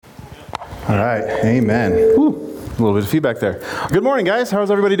All right, amen. Whew. A little bit of feedback there. Good morning, guys. How's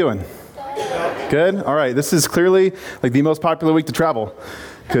everybody doing? Good? All right, this is clearly like the most popular week to travel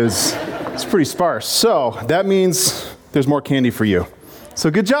because it's pretty sparse. So that means there's more candy for you. So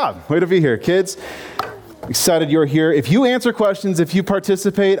good job. Way to be here, kids. Excited you're here. If you answer questions, if you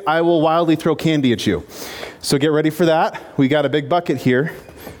participate, I will wildly throw candy at you. So get ready for that. We got a big bucket here,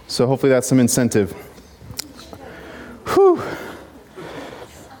 so hopefully that's some incentive. Whew.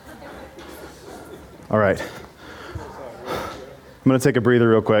 All right. I'm going to take a breather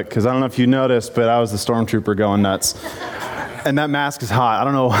real quick because I don't know if you noticed, but I was the stormtrooper going nuts. And that mask is hot. I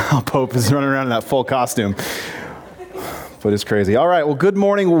don't know how Pope is running around in that full costume. But it's crazy. All right, well, good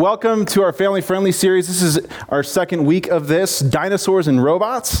morning. Welcome to our family-friendly series. This is our second week of this, Dinosaurs and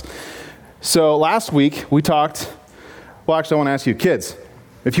Robots. So last week, we talked, well, actually, I want to ask you, kids,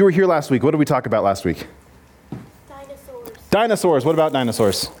 if you were here last week, what did we talk about last week? Dinosaurs. Dinosaurs. What about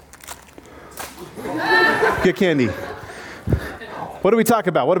dinosaurs? Get candy. What did we talk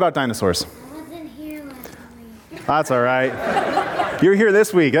about? What about dinosaurs? I wasn't here last week. That's all right. You're here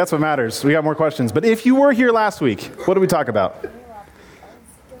this week. That's what matters. We got more questions. But if you were here last week, what did we talk about?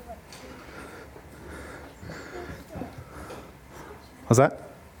 What's that?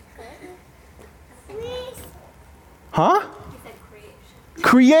 Huh?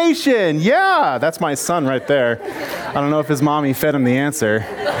 Creation. Yeah, that's my son right there. I don't know if his mommy fed him the answer.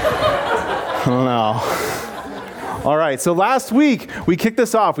 I don't know. All right, so last week we kicked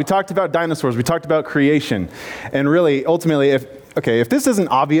this off. We talked about dinosaurs. We talked about creation. And really, ultimately, if this isn't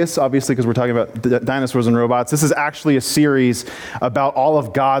obvious, obviously because we're talking about dinosaurs and robots, this is actually a series about all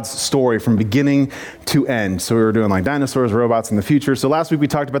of God's story from beginning to end. So we were doing like dinosaurs, robots in the future. So last week we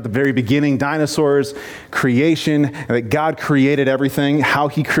talked about the very beginning, dinosaurs, creation, and that God created everything, how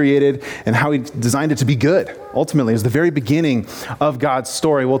he created, and how he designed it to be good. Ultimately, is the very beginning of God's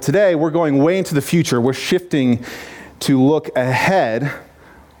story. Well, today we're going way into the future. We're shifting to look ahead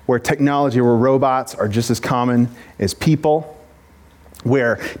where technology, where robots are just as common as people,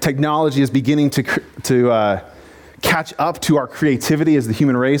 where technology is beginning to catch up to our creativity as the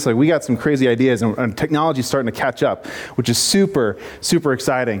human race. Like we got some crazy ideas and technology is starting to catch up, which is super, super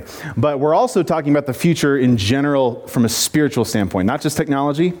exciting. But we're also talking about the future in general from a spiritual standpoint, not just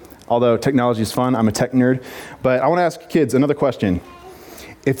technology, although technology is fun. I'm a tech nerd. But I want to ask kids another question.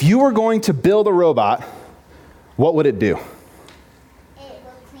 If you were going to build a robot, what would it do? It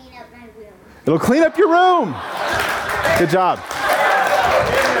will clean up my room. It'll clean up your room. Good job.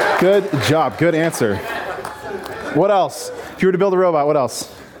 Good job. Good answer. What else? If you were to build a robot, what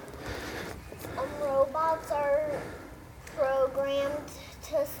else? Robots are programmed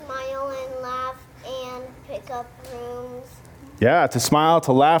to smile and laugh and pick up rooms. Yeah, to smile,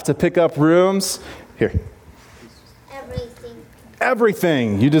 to laugh, to pick up rooms. Here. Everything.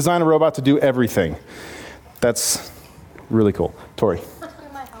 Everything. You design a robot to do everything. That's really cool. Tori. To do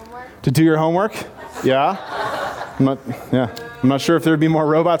my homework. To do your homework? Yeah. I'm not sure if there'd be more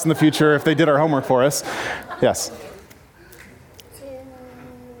robots in the future if they did our homework for us. Yes. To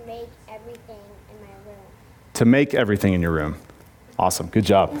make everything in my room. To make everything in your room. Awesome. Good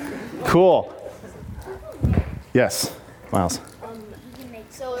job. Cool. Yes. Miles.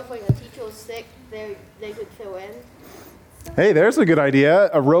 So if like a teacher was sick, they could fill in. Hey, there's a good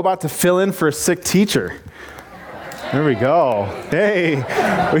idea. A robot to fill in for a sick teacher. There we go. Hey,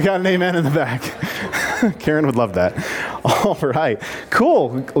 we got an amen in the back. Karen would love that. All right.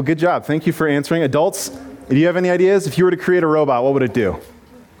 Cool. Well, good job. Thank you for answering. Adults, do you have any ideas? If you were to create a robot, what would it do?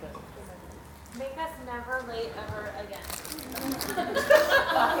 Make us never late ever again.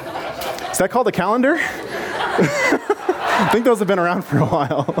 Is that called a calendar? I think those have been around for a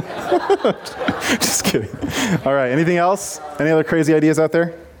while. Just kidding. All right. Anything else? Any other crazy ideas out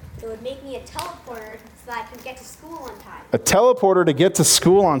there? It would make me a teleporter so that I could get to school on time. A teleporter to get to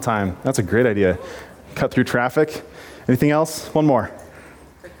school on time. That's a great idea. Cut through traffic. Anything else? One more.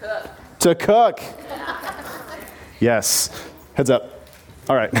 To cook. Yes. Heads up.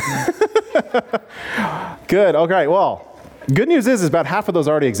 All right. Good. Okay. Well, good news is about half of those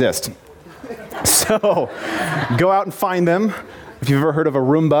already exist. So go out and find them. If you've ever heard of a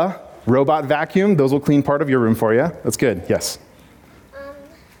Roomba robot vacuum, those will clean part of your room for you. That's good. Yes.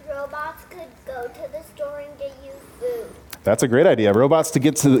 Robots could go to the store and get you food. That's a great idea. Robots to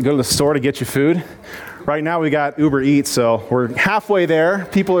go to the store to get you food. Right now we got Uber Eats, so we're halfway there.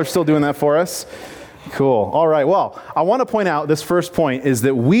 People are still doing that for us. Cool. All right. Well, I want to point out this first point is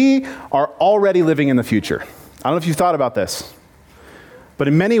that we are already living in the future. I don't know if you've thought about this, but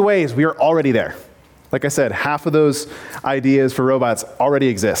in many ways we are already there. Like I said, half of those ideas for robots already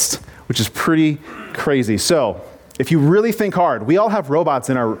exist, which is pretty crazy. So if you really think hard, we all have robots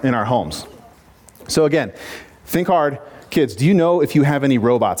in our homes. So again, think hard. Kids, do you know if you have any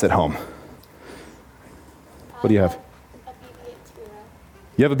robots at home? What do you have? A BB-8 Spiro.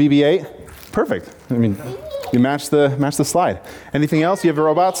 You have a BB-8? Perfect. I mean, you match the slide. Anything else? You have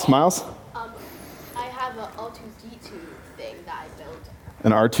robots, Miles? I have an R2D2 thing that I built.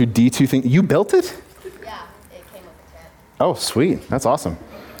 An R2D2 thing. You built it? Yeah, it came with a kit. Oh, sweet. That's awesome.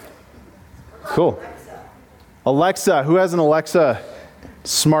 Cool. Alexa. Who has an Alexa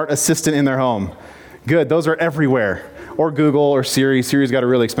smart assistant in their home? Good. Those are everywhere. Or Google or Siri. Siri's got a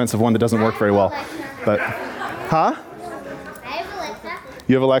really expensive one that doesn't work very well. But, huh? I have Alexa.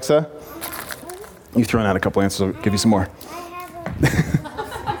 You have Alexa? You've thrown out a couple answers. I'll give you some more. I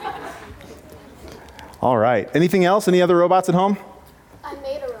have All right. Anything else? Any other robots at home? I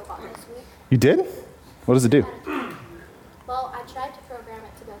made a robot this week. You did? What does it do? Well, I tried to program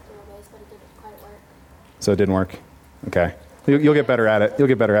it to go through a maze, but it didn't quite work. So it didn't work? Okay. You'll get better at it. You'll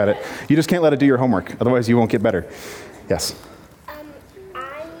get better at it. You just can't let it do your homework. Otherwise, you won't get better. Yes? For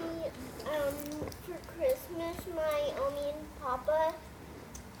Christmas, my Omi and Papa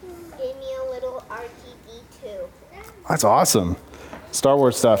gave me a little RTD2. That's awesome. Star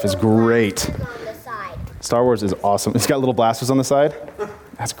Wars stuff is great. On the side. Star Wars is awesome. It's got little blasters on the side?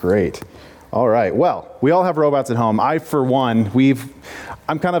 That's great. All right. Well, we all have robots at home. I, for one,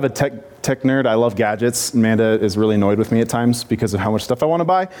 I'm kind of a tech nerd. I love gadgets. Amanda is really annoyed with me at times because of how much stuff I want to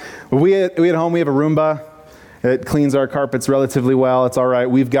buy. But we at home, we have a Roomba. It cleans our carpets relatively well. It's all right.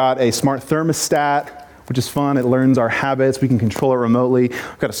 We've got a smart thermostat, which is fun. It learns our habits. We can control it remotely.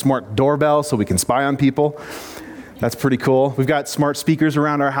 We've got a smart doorbell so we can spy on people. That's pretty cool. We've got smart speakers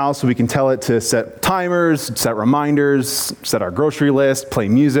around our house so we can tell it to set timers, set reminders, set our grocery list, play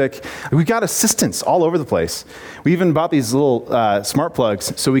music. We've got assistants all over the place. We even bought these little smart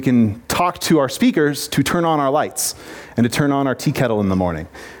plugs so we can talk to our speakers to turn on our lights and to turn on our tea kettle in the morning.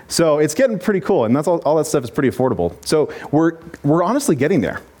 So it's getting pretty cool, and that's all that stuff is pretty affordable. So we're honestly getting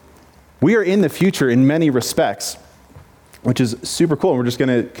there. We are in the future in many respects, which is super cool, and we're just going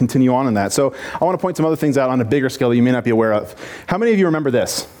to continue on in that. So I want to point some other things out on a bigger scale that you may not be aware of. How many of you remember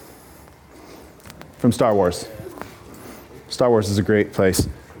this from Star Wars? Star Wars is a great place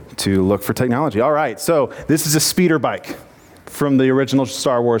to look for technology. All right, so this is a speeder bike from the original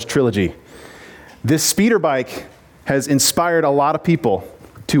Star Wars trilogy. This speeder bike has inspired a lot of people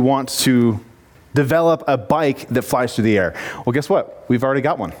to want to develop a bike that flies through the air. Well, guess what? We've already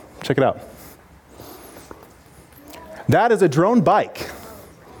got one. Check it out. That is a drone bike.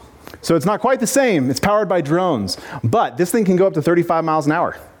 So it's not quite the same. It's powered by drones. But this thing can go up to 35 miles an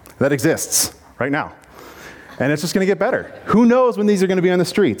hour. That exists right now. And it's just going to get better. Who knows when these are going to be on the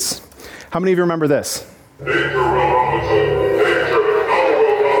streets? How many of you remember this?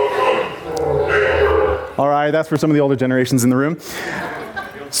 All right, that's for some of the older generations in the room.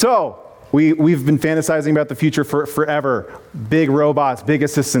 So we've been fantasizing about the future for forever. Big robots, big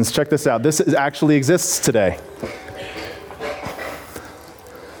assistants. Check this out. This actually exists today.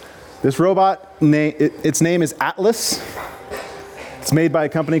 This robot, its name is Atlas. It's made by a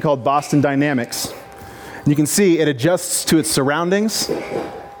company called Boston Dynamics. And you can see it adjusts to its surroundings,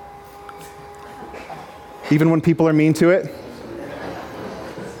 even when people are mean to it.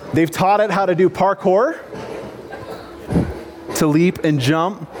 They've taught it how to do parkour, to leap and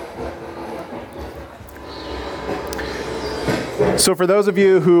jump. So for those of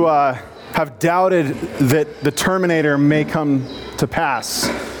you who have doubted that the Terminator may come to pass,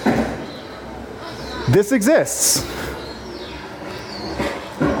 this exists.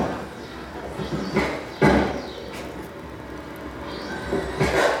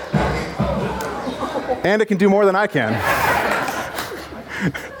 And it can do more than I can.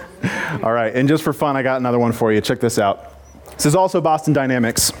 All right, and just for fun, I got another one for you. Check this out. This is also Boston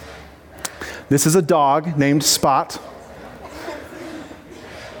Dynamics. This is a dog named Spot.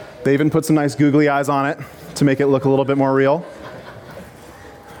 They even put some nice googly eyes on it to make it look a little bit more real.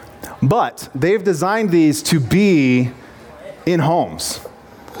 But they've designed these to be in homes,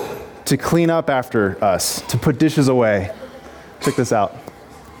 to clean up after us, to put dishes away. Check this out.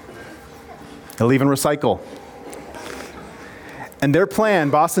 They'll even recycle. And their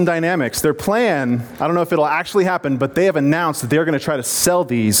plan, Boston Dynamics, their plan, I don't know if it'll actually happen, but they have announced that they're going to try to sell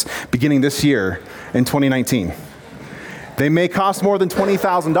these beginning this year in 2019. They may cost more than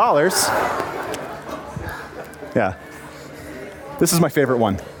 $20,000. Yeah. This is my favorite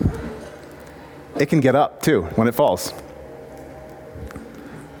one. It can get up, too, when it falls.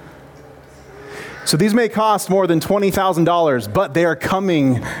 So these may cost more than $20,000, but they are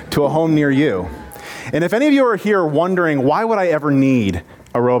coming to a home near you. And if any of you are here wondering, why would I ever need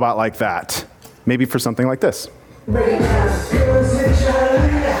a robot like that? Maybe for something like this.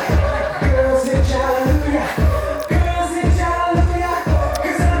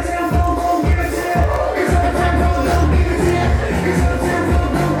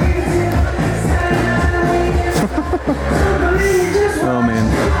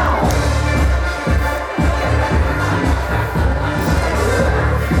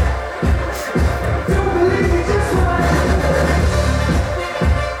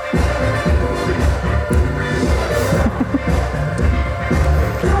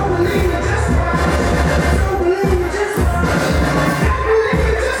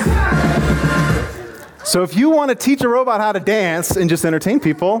 So if you want to teach a robot how to dance and just entertain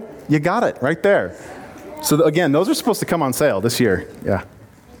people, you got it right there. So again, those are supposed to come on sale this year. Yeah.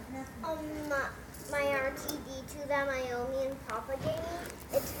 My RTD2 that my Omi and Papa gave me,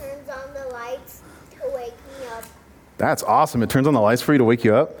 it turns on the lights to wake me up. That's awesome. It turns on the lights for you to wake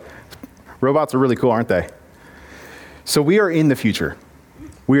you up. Robots are really cool, aren't they? So we are in the future.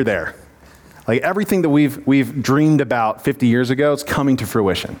 We're there. Like everything that we've dreamed about 50 years ago, it's coming to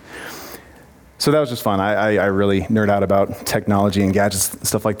fruition. So that was just fun. I really nerd out about technology and gadgets and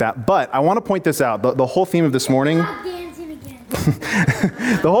stuff like that. But I want to point this out. The whole theme of this morning,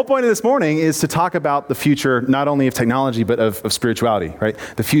 the whole point of this morning is to talk about the future, not only of technology, but of spirituality, right?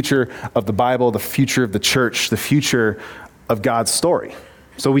 The future of the Bible, the future of the church, the future of God's story.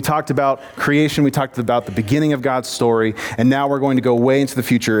 So we talked about creation, we talked about the beginning of God's story, and now we're going to go way into the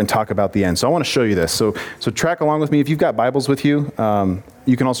future and talk about the end. So I want to show you this. So track along with me. If you've got Bibles with you,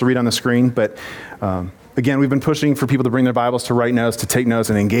 you can also read on the screen. But again, we've been pushing for people to bring their Bibles, to write notes, to take notes,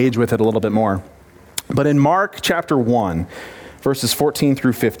 and engage with it a little bit more. But in Mark chapter 1, verses 14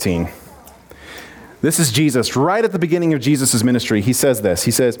 through 15, this is Jesus. Right at the beginning of Jesus' ministry, he says this.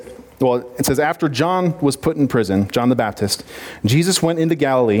 It says, after John was put in prison, John the Baptist, Jesus went into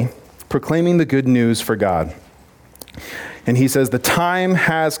Galilee proclaiming the good news for God. And he says, the time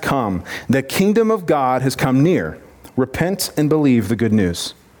has come. The kingdom of God has come near. Repent and believe the good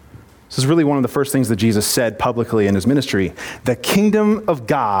news. This is really one of the first things that Jesus said publicly in his ministry. The kingdom of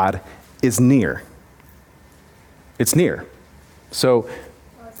God is near. It's near. So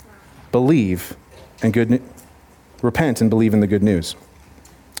believe and repent and believe in the good news.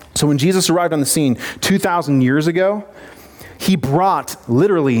 So when Jesus arrived on the scene 2,000 years ago, he brought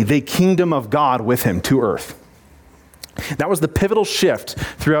literally the kingdom of God with him to earth. That was the pivotal shift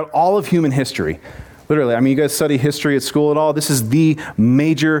throughout all of human history. Literally, I mean, you guys study history at school at all? This is the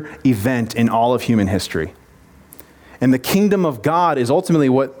major event in all of human history. And the kingdom of God is ultimately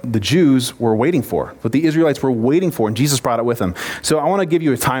what the Jews were waiting for, what the Israelites were waiting for, and Jesus brought it with them. So I want to give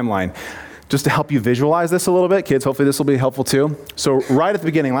you a timeline just to help you visualize this a little bit. Kids, hopefully this will be helpful too. So right at the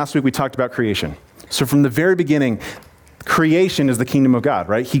beginning, last week we talked about creation. So from the very beginning, creation is the kingdom of God,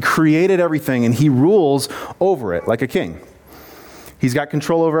 right? He created everything and he rules over it like a king. He's got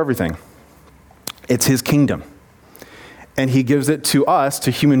control over everything. It's his kingdom. And he gives it to us,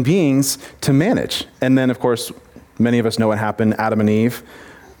 to human beings, to manage. And then, of course, many of us know what happened. Adam and Eve,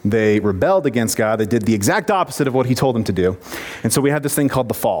 they rebelled against God. They did the exact opposite of what he told them to do. And so we had this thing called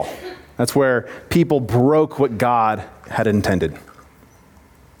the fall. That's where people broke what God had intended.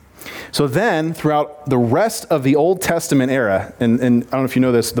 So then, throughout the rest of the Old Testament era, and I don't know if you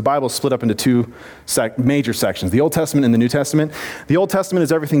know this, the Bible is split up into two major sections, the Old Testament and the New Testament. The Old Testament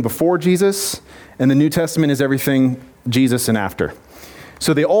is everything before Jesus, and the New Testament is everything Jesus and after.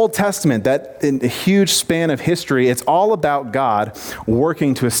 So the Old Testament, that in a huge span of history, it's all about God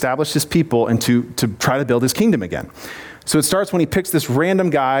working to establish his people and to try to build his kingdom again. So it starts when he picks this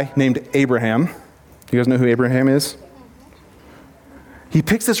random guy named Abraham. You guys know who Abraham is? He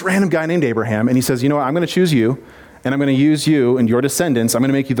picks this random guy named Abraham, and he says, you know what, I'm going to choose you, and I'm going to use you and your descendants. I'm going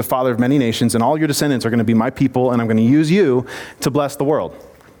to make you the father of many nations, and all your descendants are going to be my people, and I'm going to use you to bless the world.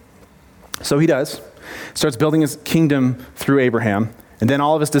 So he does. Starts building his kingdom through Abraham, and then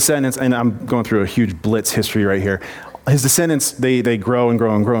all of his descendants, and I'm going through a huge blitz history right here. His descendants, they grow and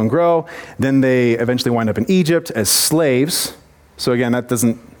grow and grow and grow. Then they eventually wind up in Egypt as slaves. So again, that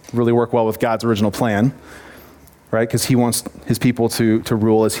doesn't really work well with God's original plan, right? Because he wants his people to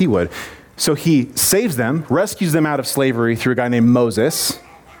rule as he would. So he saves them, rescues them out of slavery through a guy named Moses.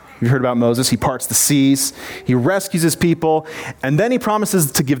 You've heard about Moses. He parts the seas. He rescues his people. And then he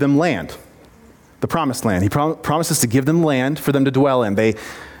promises to give them land, the promised land. He promises to give them land for them to dwell in. They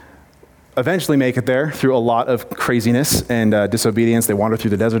eventually make it there through a lot of craziness and disobedience. They wander through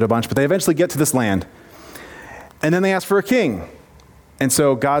the desert a bunch, but they eventually get to this land. And then they ask for a king. And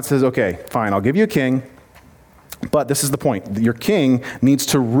so God says, okay, fine, I'll give you a king, but this is the point. Your king needs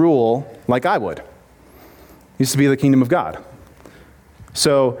to rule like I would. He needs to be the kingdom of God.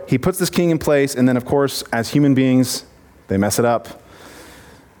 So he puts this king in place, and then of course, as human beings, they mess it up.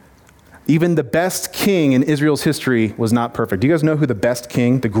 Even the best king in Israel's history was not perfect. Do you guys know who the best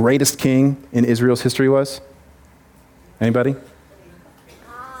king, the greatest king in Israel's history was? Anybody?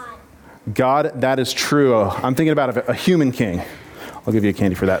 God, that is true. I'm thinking about a human king. I'll give you a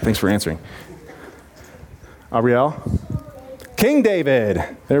candy for that. Thanks for answering. Ariel? King David.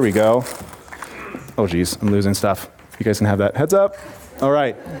 There we go. Oh, geez, I'm losing stuff. You guys can have that. Heads up. All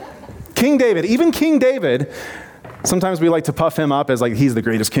right. King David. Even King David, sometimes we like to puff him up as like he's the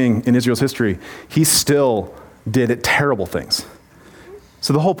greatest king in Israel's history. He still did terrible things.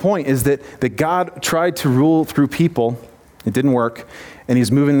 So the whole point is that God tried to rule through people. It didn't work, and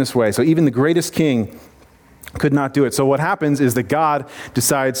he's moving this way. So even the greatest king could not do it. So what happens is that God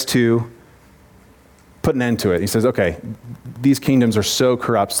decides to put an end to it. He says, okay, these kingdoms are so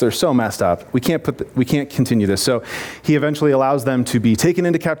corrupt, they're so messed up. We can't continue this. So he eventually allows them to be taken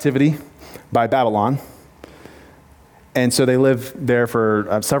into captivity by Babylon. And so they live there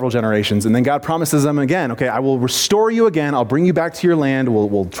for several generations. And then God promises them again, okay, I will restore you again. I'll bring you back to your land.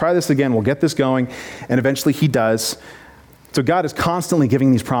 We'll try this again. We'll get this going. And eventually he does. So God is constantly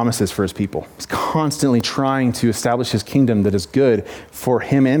giving these promises for his people. He's constantly trying to establish his kingdom that is good for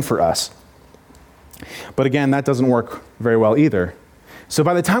him and for us. But again, that doesn't work very well either. So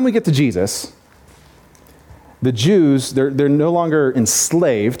by the time we get to Jesus, the Jews, they're no longer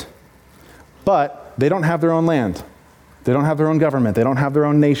enslaved, but they don't have their own land. They don't have their own government. They don't have their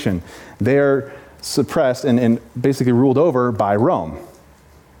own nation. They're suppressed and basically ruled over by Rome.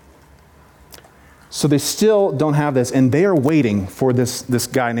 So they still don't have this, and they are waiting for this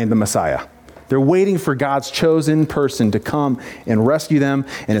guy named the Messiah. They're waiting for God's chosen person to come and rescue them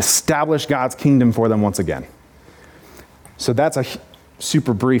and establish God's kingdom for them once again. So that's a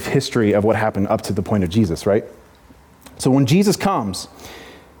super brief history of what happened up to the point of Jesus, right? So when Jesus comes,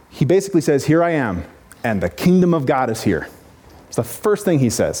 he basically says, here I am, and the kingdom of God is here. It's the first thing he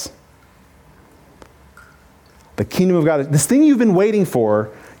says. The kingdom of God, this thing you've been waiting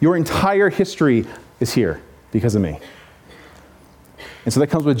for, your entire history is here because of me. And so that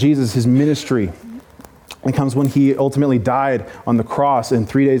comes with Jesus, his ministry. It comes when he ultimately died on the cross and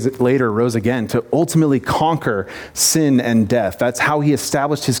 3 days later rose again to ultimately conquer sin and death. That's how he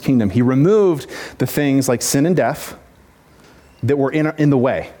established his kingdom. He removed the things like sin and death that were in the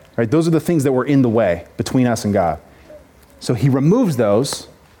way. Right? Those are the things that were in the way between us and God. So he removes those,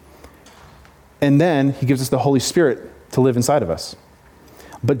 and then he gives us the Holy Spirit to live inside of us.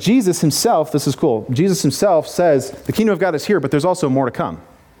 But Jesus himself, this is cool, Jesus himself says, the kingdom of God is here, but there's also more to come.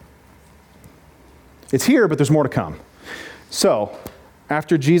 It's here, but there's more to come. So,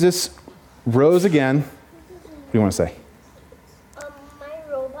 after Jesus rose again, what do you want to say? My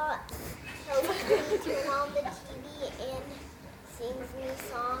robot helps me turn on the TV and sings me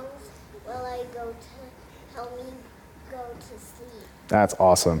songs while I help me go to sleep. That's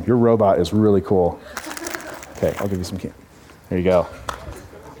awesome. Your robot is really cool. Okay, I'll give you some candy. There you go.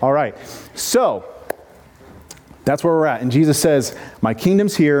 All right, so that's where we're at. And Jesus says, my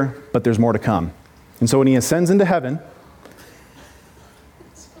kingdom's here, but there's more to come. And so when he ascends into heaven,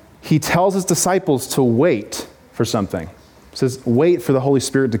 he tells his disciples to wait for something. He says, wait for the Holy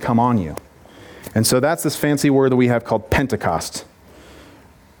Spirit to come on you. And so that's this fancy word that we have called Pentecost.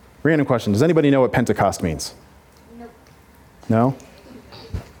 Random question. Does anybody know what Pentecost means? Nope. No?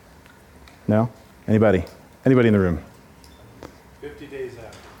 No? Anybody? Anybody in the room? 50 days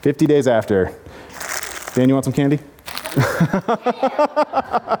after. 50 days after. Dan, you want some candy?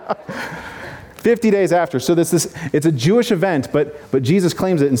 50 days after. So it's a Jewish event, but Jesus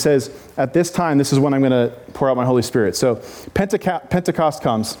claims it and says, at this time, this is when I'm going to pour out my Holy Spirit. So Pentecost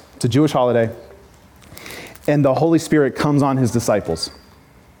comes. It's a Jewish holiday. And the Holy Spirit comes on his disciples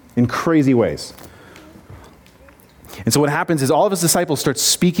in crazy ways. And so what happens is all of his disciples start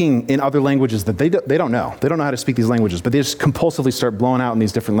speaking in other languages that they don't know. They don't know how to speak these languages, but they just compulsively start blowing out in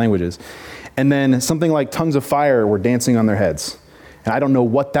these different languages. And then something like tongues of fire were dancing on their heads. And I don't know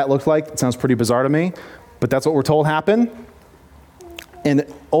what that looked like. It sounds pretty bizarre to me, but that's what we're told happened. And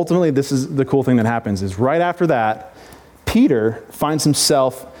ultimately, this is the cool thing that happens, is right after that, Peter finds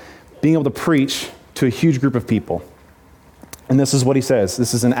himself being able to preach to a huge group of people. And this is what he says.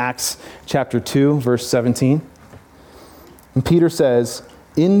 This is in Acts chapter 2, verse 17. And Peter says,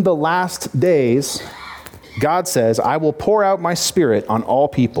 in the last days, God says, I will pour out my spirit on all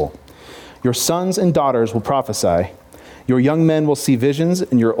people. Your sons and daughters will prophesy. Your young men will see visions,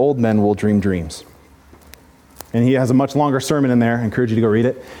 and your old men will dream dreams. And he has a much longer sermon in there. I encourage you to go read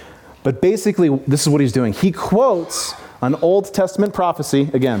it. But basically, this is what he's doing. He quotes an Old Testament prophecy,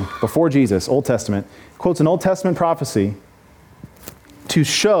 again, before Jesus, Old Testament, quotes an Old Testament prophecy to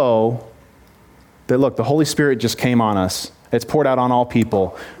show that, look, the Holy Spirit just came on us. It's poured out on all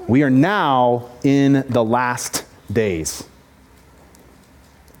people. We are now in the last days.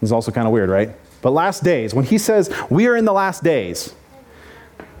 It's also kind of weird, right? But last days, when he says we are in the last days,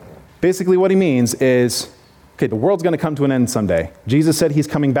 basically what he means is, okay, the world's going to come to an end someday. Jesus said he's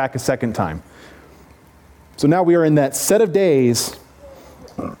coming back a second time. So now we are in that set of days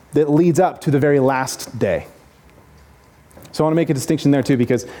that leads up to the very last day. So I want to make a distinction there too,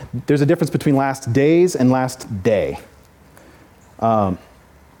 because there's a difference between last days and last day.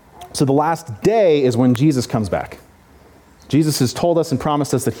 So the last day is when Jesus comes back. Jesus has told us and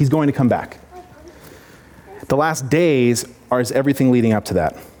promised us that he's going to come back. The last days is everything leading up to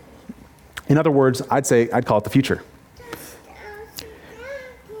that. In other words, I'd call it the future.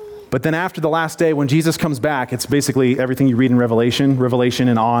 But then after the last day, when Jesus comes back, it's basically everything you read in Revelation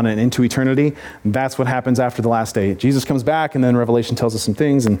and on and into eternity. That's what happens after the last day. Jesus comes back, and then Revelation tells us some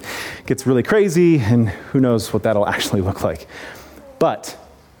things and gets really crazy, and who knows what that'll actually look like. But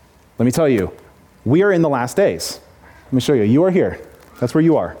let me tell you, we are in the last days. Let me show you. You are here. That's where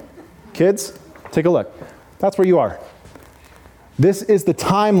you are. Kids, take a look. That's where you are. This is the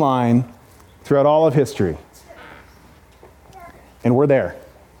timeline throughout all of history. And we're there.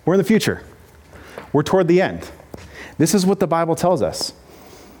 We're in the future. We're toward the end. This is what the Bible tells us.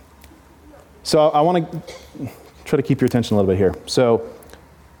 So I want to try to keep your attention a little bit here. So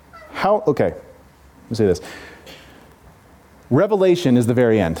okay, let me say this. Revelation is the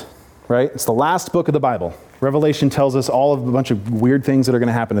very end, right? It's the last book of the Bible. Revelation tells us all of a bunch of weird things that are going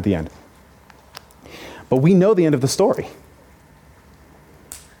to happen at the end. But we know the end of the story.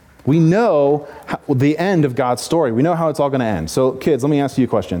 We know the end of God's story. We know how it's all going to end. So kids, let me ask you a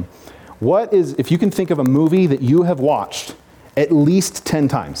question. If you can think of a movie that you have watched at least 10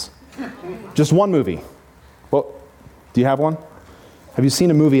 times, just one movie. Well, do you have one? Have you seen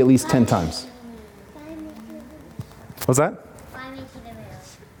a movie at least 10 times? What's that? Fly Me to the Moon.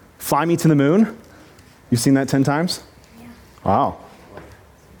 Fly Me to the Moon? You've seen that 10 times? Yeah. Wow.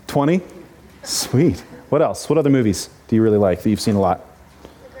 20? Sweet. What else? What other movies do you really like that you've seen a lot?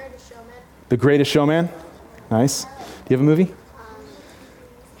 The Greatest Showman. The Greatest Showman? Nice. Do you have a movie?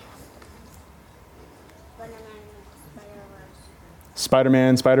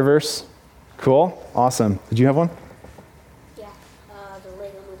 Spider-Man, Spider-Verse? Cool. Awesome. Did you have one? Yeah. The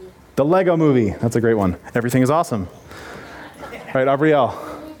Lego movie. The Lego Movie. That's a great one. Everything is awesome. All right, Abrielle.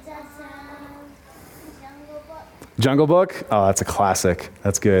 Jungle Book? Oh, that's a classic.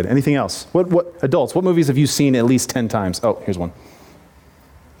 That's good. Anything else? What adults, what movies have you seen at least 10 times? Oh, here's one.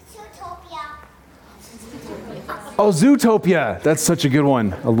 Zootopia. Oh, Zootopia. That's such a good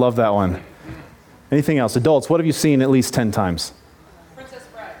one. I love that one. Anything else? Adults, what have you seen at least 10 times?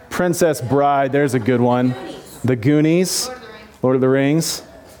 Princess Bride. There's a good one. The Goonies. Lord of the Rings.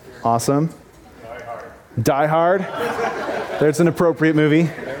 Awesome. Die Hard. There's an appropriate movie.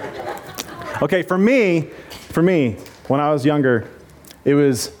 Okay, for me, when I was younger, it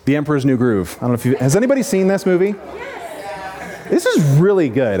was The Emperor's New Groove. I don't know if has anybody seen this movie? Yes. This is really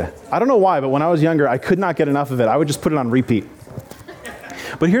good. I don't know why, but when I was younger, I could not get enough of it. I would just put it on repeat.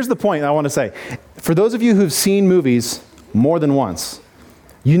 But here's the point I want to say. For those of you who've seen movies more than once,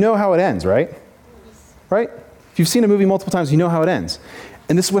 you know how it ends, right? Right? If you've seen a movie multiple times, you know how it ends.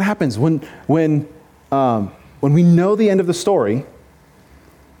 And this is what happens when we know the end of the story,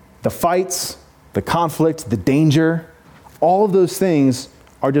 the fights, the conflict, the danger, all of those things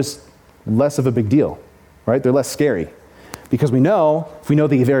are just less of a big deal, right? They're less scary. Because if we know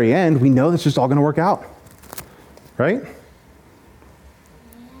the very end, we know that's just all going to work out, right?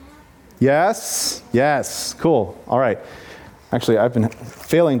 Yes? Yes. Cool. All right. Actually, I've been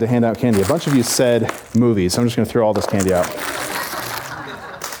failing to hand out candy. A bunch of you said movies, so I'm just going to throw all this candy out.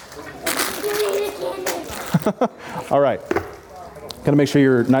 All right. Got to make sure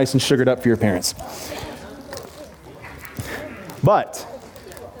you're nice and sugared up for your parents. But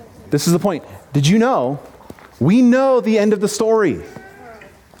this is the point. Did you know? We know the end of the story.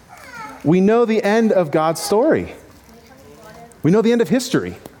 We know the end of God's story. We know the end of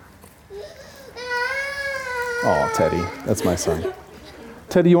history. Oh, Teddy. That's my son.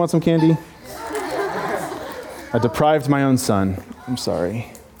 Teddy, you want some candy? I deprived my own son. I'm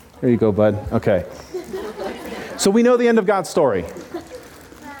sorry. Here you go, bud. Okay. So we know the end of God's story.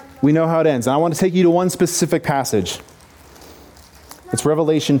 We know how it ends. And I want to take you to one specific passage. It's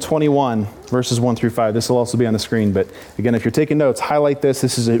Revelation 21, verses 1 through 5. This will also be on the screen. But again, if you're taking notes, highlight this.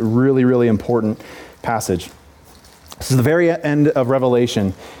 This is a really, really important passage. This is the very end of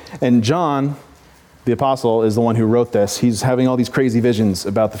Revelation. And John, the apostle, is the one who wrote this. He's having all these crazy visions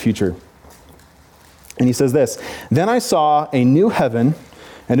about the future. And he says this, "Then I saw a new heaven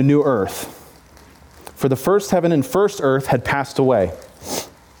and a new earth. For the first heaven and first earth had passed away,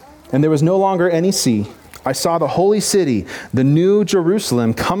 and there was no longer any sea. I saw the holy city, the new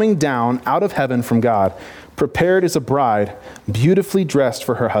Jerusalem, coming down out of heaven from God, prepared as a bride, beautifully dressed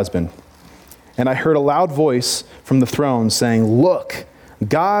for her husband. And I heard a loud voice from the throne saying, 'Look,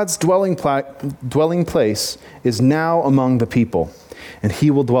 God's dwelling place is now among the people, and he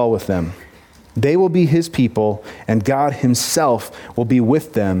will dwell with them. They will be his people, and God himself will be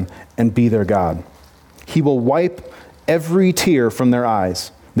with them and be their God. He will wipe every tear from their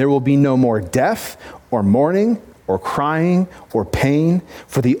eyes. There will be no more death or mourning or crying or pain,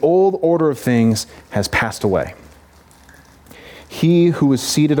 for the old order of things has passed away. He who was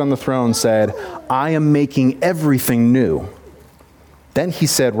seated on the throne said, I am making everything new. Then he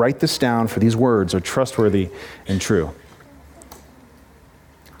said, write this down, for these words are trustworthy and true.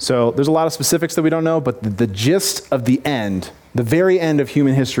 So there's a lot of specifics that we don't know, but the gist of the end, the very end of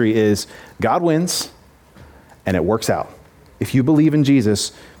human history is God wins and it works out. If you believe in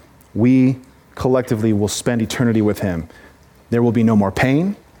Jesus, we collectively will spend eternity with him. There will be no more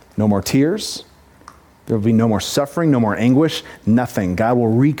pain, no more tears. There will be no more suffering, no more anguish, nothing. God will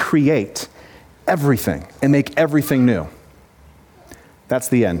recreate everything and make everything new. That's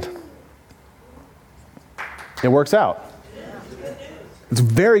the end. It works out. It's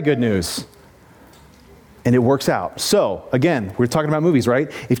very good news. And it works out. So, again, we're talking about movies,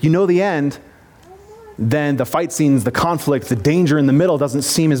 right? If you know the end, then the fight scenes, the conflict, the danger in the middle doesn't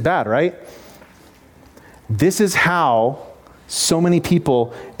seem as bad, right? This is how so many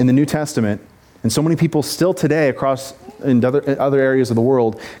people in the New Testament and so many people still today across in other areas of the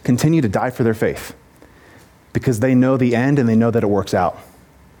world continue to die for their faith because they know the end and they know that it works out.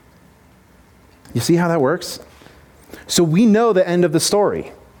 You see how that works? So we know the end of the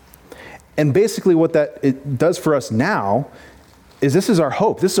story. And basically what that it does for us now is this is our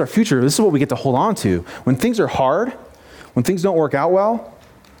hope. This is our future. This is what we get to hold on to. When things are hard, when things don't work out well,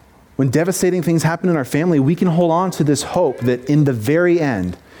 when devastating things happen in our family, we can hold on to this hope that in the very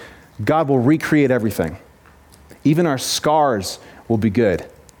end, God will recreate everything. Even our scars will be good.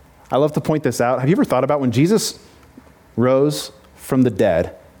 I love to point this out. Have you ever thought about when Jesus rose from the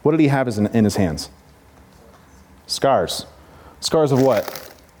dead, what did he have in his hands? Scars. Scars of what?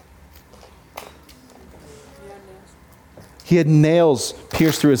 He had nails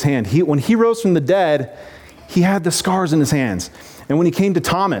pierced through his hand. When he rose from the dead, he had the scars in his hands. And when he came to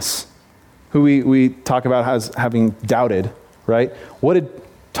Thomas, who we talk about as having doubted, right? What did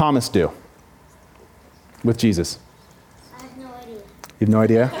Thomas do with Jesus? I have no idea. You have no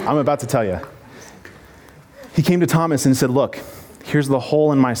idea? I'm about to tell you. He came to Thomas and said, look, here's the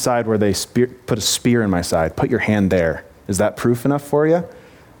hole in my side where they put a spear in my side. Put your hand there. Is that proof enough for you?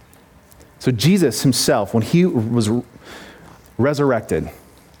 So Jesus himself, when he was resurrected,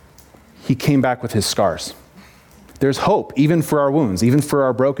 he came back with his scars. There's hope, even for our wounds, even for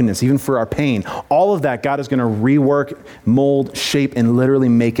our brokenness, even for our pain. All of that, God is going to rework, mold, shape, and literally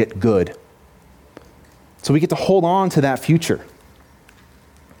make it good. So we get to hold on to that future.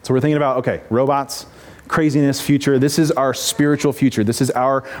 So we're thinking about, okay, robots, craziness, future. This is our spiritual future. This is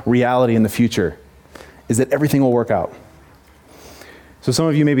our reality in the future, is that everything will work out. So some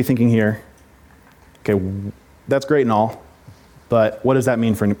of you may be thinking here, okay, that's great and all, but what does that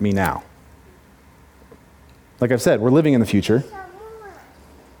mean for me now? Like I've said, we're living in the future.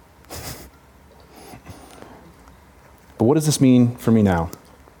 But what does this mean for me now?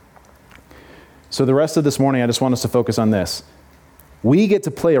 So the rest of this morning, I just want us to focus on this. We get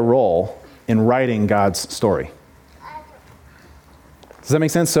to play a role in writing God's story. Does that make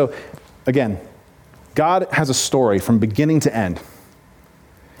sense? So again, God has a story from beginning to end.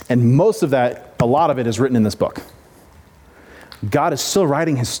 And most of that, a lot of it is written in this book. God is still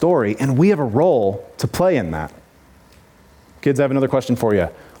writing his story, and we have a role to play in that. Kids, I have another question for you.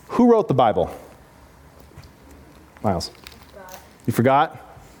 Who wrote the Bible? Miles. God. You forgot?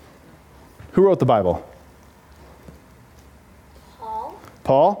 Who wrote the Bible? Paul.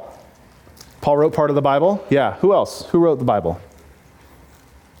 Paul? Paul wrote part of the Bible? Yeah. Who else? Who wrote the Bible?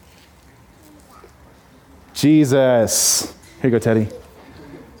 Jesus. Here you go, Teddy.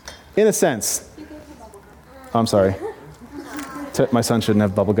 In a sense. Oh, I'm sorry. My son shouldn't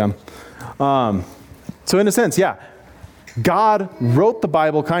have bubble gum. So in a sense, yeah. God wrote the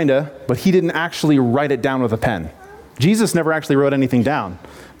Bible, kinda, but he didn't actually write it down with a pen. Jesus never actually wrote anything down,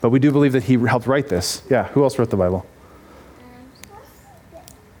 but we do believe that he helped write this. Yeah, who else wrote the Bible?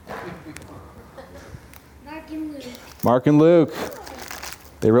 Mark and Luke. Mark and Luke.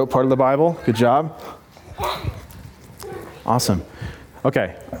 They wrote part of the Bible. Good job. Awesome.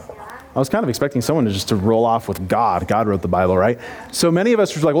 Okay. I was kind of expecting someone to roll off with God. God wrote the Bible, right? So many of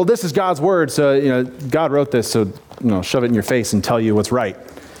us are like, well, this is God's word, so God wrote this, so shove it in your face and tell you what's right.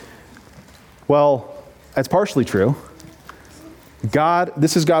 Well, that's partially true.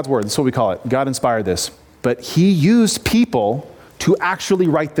 This is God's word. That's what we call it. God inspired this. But he used people to actually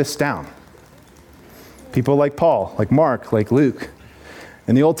write this down. People like Paul, like Mark, like Luke.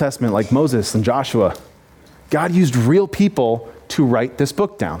 In the Old Testament, like Moses and Joshua. God used real people to write this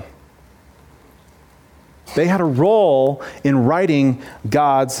book down. They had a role in writing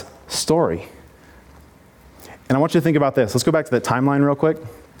God's story. And I want you to think about this. Let's go back to that timeline real quick.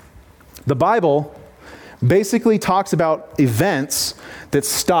 The Bible basically talks about events that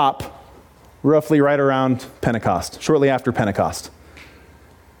stop roughly right around Pentecost, shortly after Pentecost.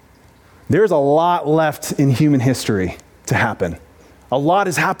 There's a lot left in human history to happen. A lot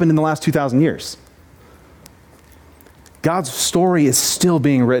has happened in the last 2,000 years. God's story is still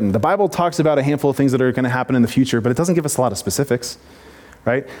being written. The Bible talks about a handful of things that are going to happen in the future, but it doesn't give us a lot of specifics,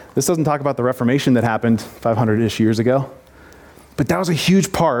 right? This doesn't talk about the Reformation that happened 500-ish years ago, but that was a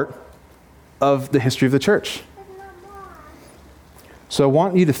huge part of the history of the church. So I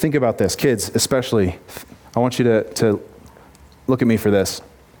want you to think about this, kids especially. I want you to look at me for this.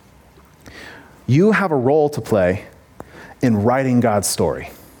 You have a role to play in writing God's story.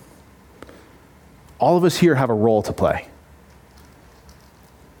 All of us here have a role to play.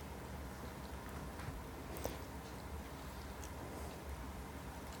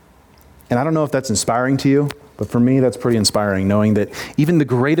 And I don't know if that's inspiring to you, but for me, that's pretty inspiring, knowing that even the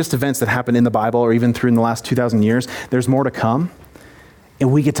greatest events that happen in the Bible, or even through in the last 2,000 years, there's more to come,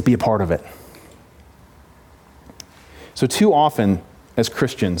 and we get to be a part of it. So too often, as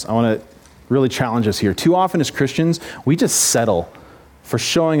Christians, I want to really challenge us here. Too often as Christians, we just settle for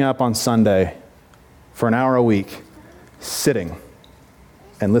showing up on Sunday for an hour a week, sitting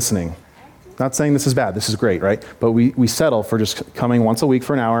and listening. Not saying this is bad, this is great, right? But we settle for just coming once a week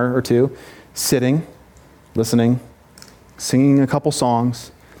for an hour or two, sitting, listening, singing a couple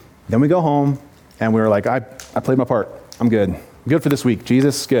songs. Then we go home and we're like, I played my part. I'm good. I'm good for this week.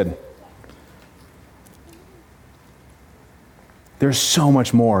 Jesus, good. There's so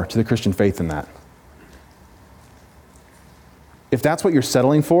much more to the Christian faith than that. If that's what you're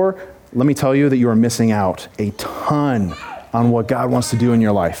settling for, let me tell you that you are missing out a ton on what God wants to do in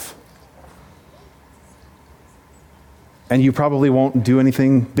your life. And you probably won't do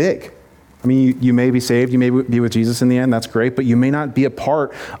anything big. I mean, you may be saved, you may be with Jesus in the end, that's great, but you may not be a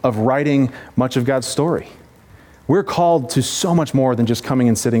part of writing much of God's story. We're called to so much more than just coming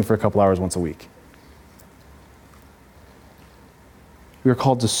and sitting for a couple hours once a week. We are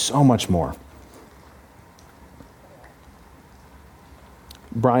called to so much more.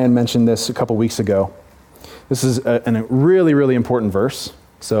 Brian mentioned this a couple weeks ago. This is a really, really important verse.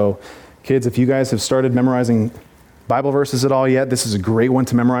 So kids, if you guys have started memorizing Bible verses at all yet, this is a great one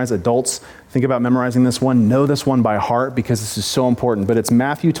to memorize. Adults, think about memorizing this one. Know this one by heart because this is so important. But it's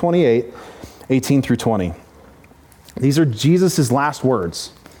Matthew 28, 18 through 20. These are Jesus' last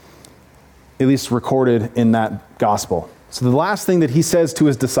words, at least recorded in that gospel. So the last thing that he says to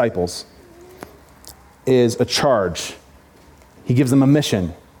his disciples is a charge. He gives them a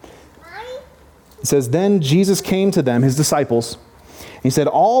mission. He says, then Jesus came to them, his disciples. He said,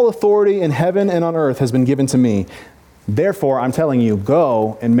 all authority in heaven and on earth has been given to me. Therefore, I'm telling you,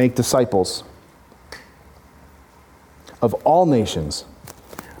 go and make disciples of all nations,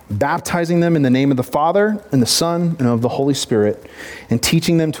 baptizing them in the name of the Father and the Son and of the Holy Spirit, and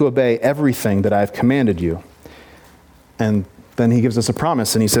teaching them to obey everything that I have commanded you. And then he gives us a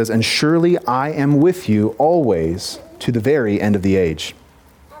promise, and he says, and surely I am with you always to the very end of the age.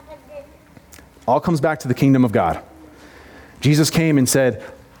 All comes back to the kingdom of God. Jesus came and said,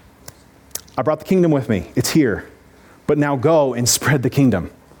 I brought the kingdom with me. It's here. But now go and spread the kingdom.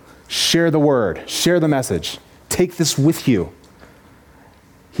 Share the word. Share the message. Take this with you.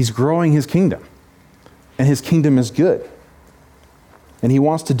 He's growing his kingdom. And his kingdom is good. And he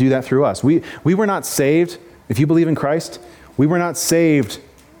wants to do that through us. We were not saved, if you believe in Christ, we were not saved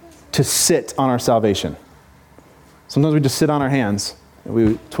to sit on our salvation. Sometimes we just sit on our hands. And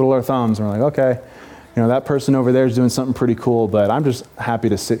we twiddle our thumbs and we're like, okay, you know, that person over there is doing something pretty cool, but I'm just happy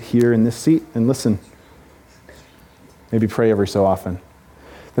to sit here in this seat and listen. Maybe pray every so often.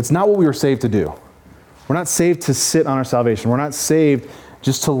 That's not what we were saved to do. We're not saved to sit on our salvation. We're not saved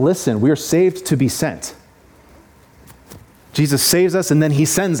just to listen. We are saved to be sent. Jesus saves us and then he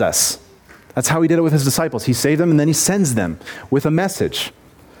sends us. That's how he did it with his disciples. He saved them and then he sends them with a message.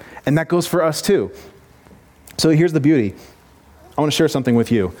 And that goes for us too. So here's the beauty. I want to share something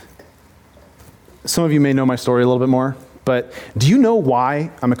with you. Some of you may know my story a little bit more, but do you know why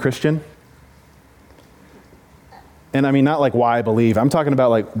I'm a Christian? And I mean, not like why I believe. I'm talking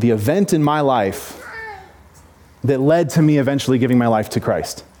about like the event in my life that led to me eventually giving my life to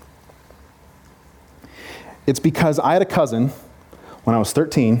Christ. It's because I had a cousin when I was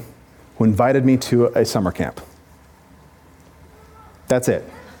 13 who invited me to a summer camp. That's it.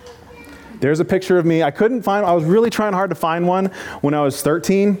 There's a picture of me. I was really trying hard to find one when I was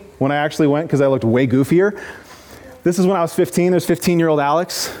 13, when I actually went, because I looked way goofier. This is when I was 15. There's 15-year-old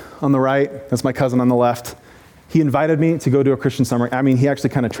Alex on the right. That's my cousin on the left. He invited me to go to a Christian summer. I mean, he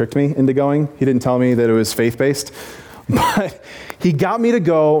actually kind of tricked me into going. He didn't tell me that it was faith-based, but he got me to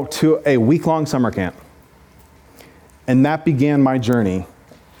go to a week-long summer camp. And that began my journey.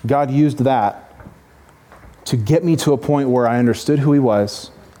 God used that to get me to a point where I understood who he was,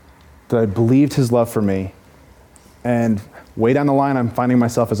 that I believed his love for me, and way down the line, I'm finding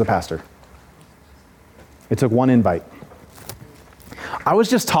myself as a pastor. It took one invite. I was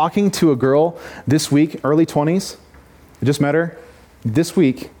just talking to a girl this week, early 20s. I just met her this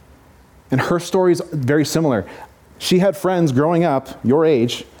week, and her story is very similar. She had friends growing up, your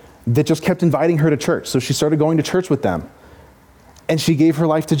age, that just kept inviting her to church. So she started going to church with them, and she gave her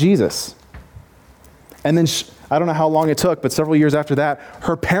life to Jesus. And then, I don't know how long it took, but several years after that,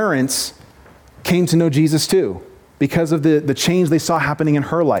 her parents came to know Jesus too, because of the change they saw happening in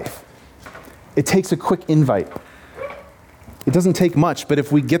her life. It takes a quick invite. It doesn't take much, but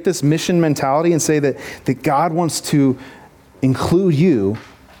if we get this mission mentality and say that God wants to include you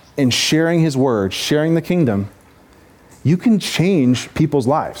in sharing his word, sharing the kingdom, you can change people's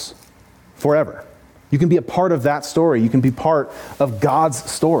lives forever. You can be a part of that story. You can be part of God's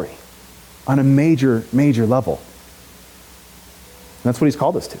story on a major, major level. And that's what he's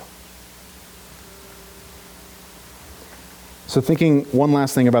called us to. So thinking one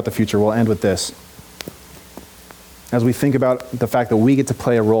last thing about the future, we'll end with this. As we think about the fact that we get to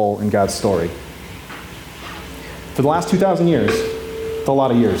play a role in God's story. For the last 2,000 years, it's a lot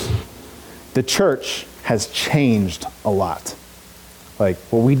of years, the church has changed a lot. Like,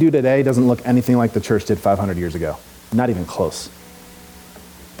 what we do today doesn't look anything like the church did 500 years ago. Not even close.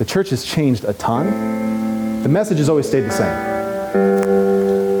 The church has changed a ton. The message has always stayed the same.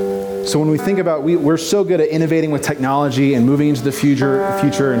 So when we think about, we're so good at innovating with technology and moving into the future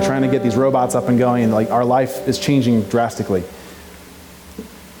and trying to get these robots up and going, and like our life is changing drastically.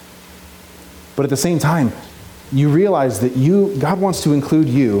 But at the same time, you realize that God wants to include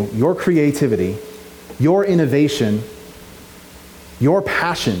you, your creativity, your innovation, your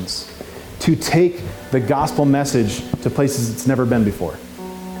passions, to take the gospel message to places it's never been before.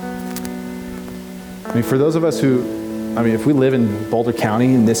 I mean, for those of us if we live in Boulder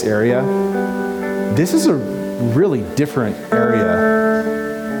County, in this area, this is a really different area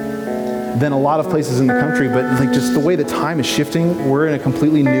than a lot of places in the country, but like just the way that time is shifting, we're in a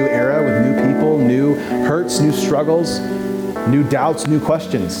completely new era with new people, new hurts, new struggles, new doubts, new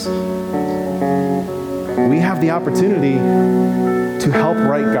questions. We have the opportunity to help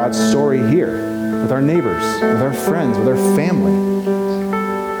write God's story here with our neighbors, with our friends, with our family.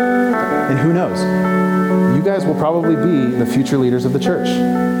 And who knows? You guys will probably be the future leaders of the church.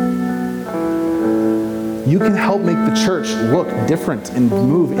 You can help make the church look different and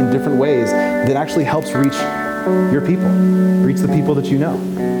move in different ways that actually helps reach your people, reach the people that you know.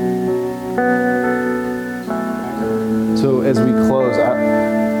 So as we close,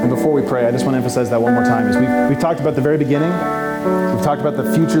 and before we pray, I just want to emphasize that one more time. Is we've talked about the very beginning, we've talked about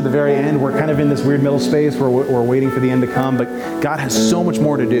the future, the very end. We're kind of in this weird middle space where we're waiting for the end to come, but God has so much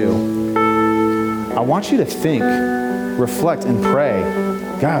more to do. I want you to think, reflect, and pray,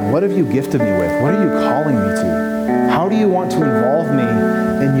 God, what have you gifted me with? What are you calling me to? How do you want to involve me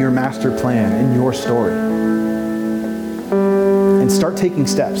in your master plan, in your story? And start taking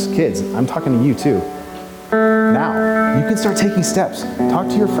steps. Kids, I'm talking to you too. Now, you can start taking steps. Talk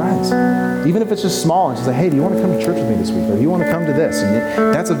to your friends. Even if it's just small, and just say, hey, do you want to come to church with me this week? Or do you want to come to this?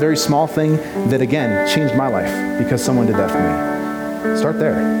 And that's a very small thing that, again, changed my life because someone did that for me. Start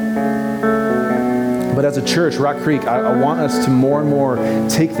there. But as a church, Rock Creek, I want us to more and more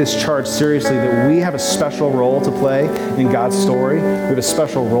take this charge seriously, that we have a special role to play in God's story. We have a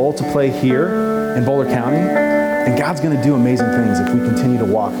special role to play here in Boulder County. And God's going to do amazing things if we continue to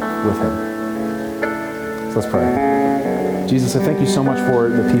walk with him. So let's pray. Jesus, I thank you so much for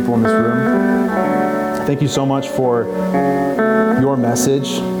the people in this room. Thank you so much for your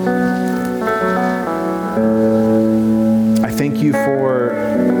message. I thank you for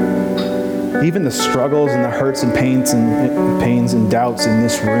even the struggles and the hurts and pains and doubts in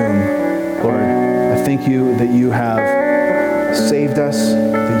this room, Lord. I thank you that you have saved us,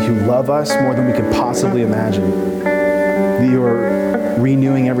 that you love us more than we could possibly imagine, that you are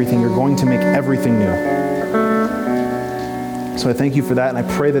renewing everything. You're going to make everything new. So I thank you for that, and I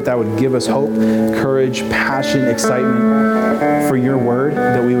pray that that would give us hope, courage, passion, excitement for your word,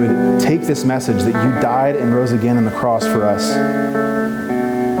 that we would take this message that you died and rose again on the cross for us,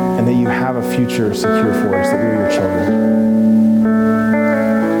 and that you have a future secure for us, that we are your children.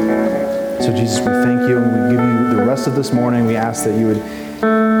 So Jesus, we thank you, and we give you the rest of this morning. We ask that you would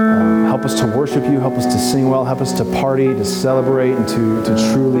help us to worship you, help us to sing well, help us to party, to celebrate, and to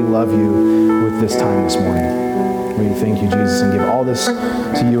truly love you with this time this morning. We thank you, Jesus, and give all this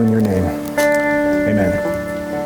to you in your name. Amen.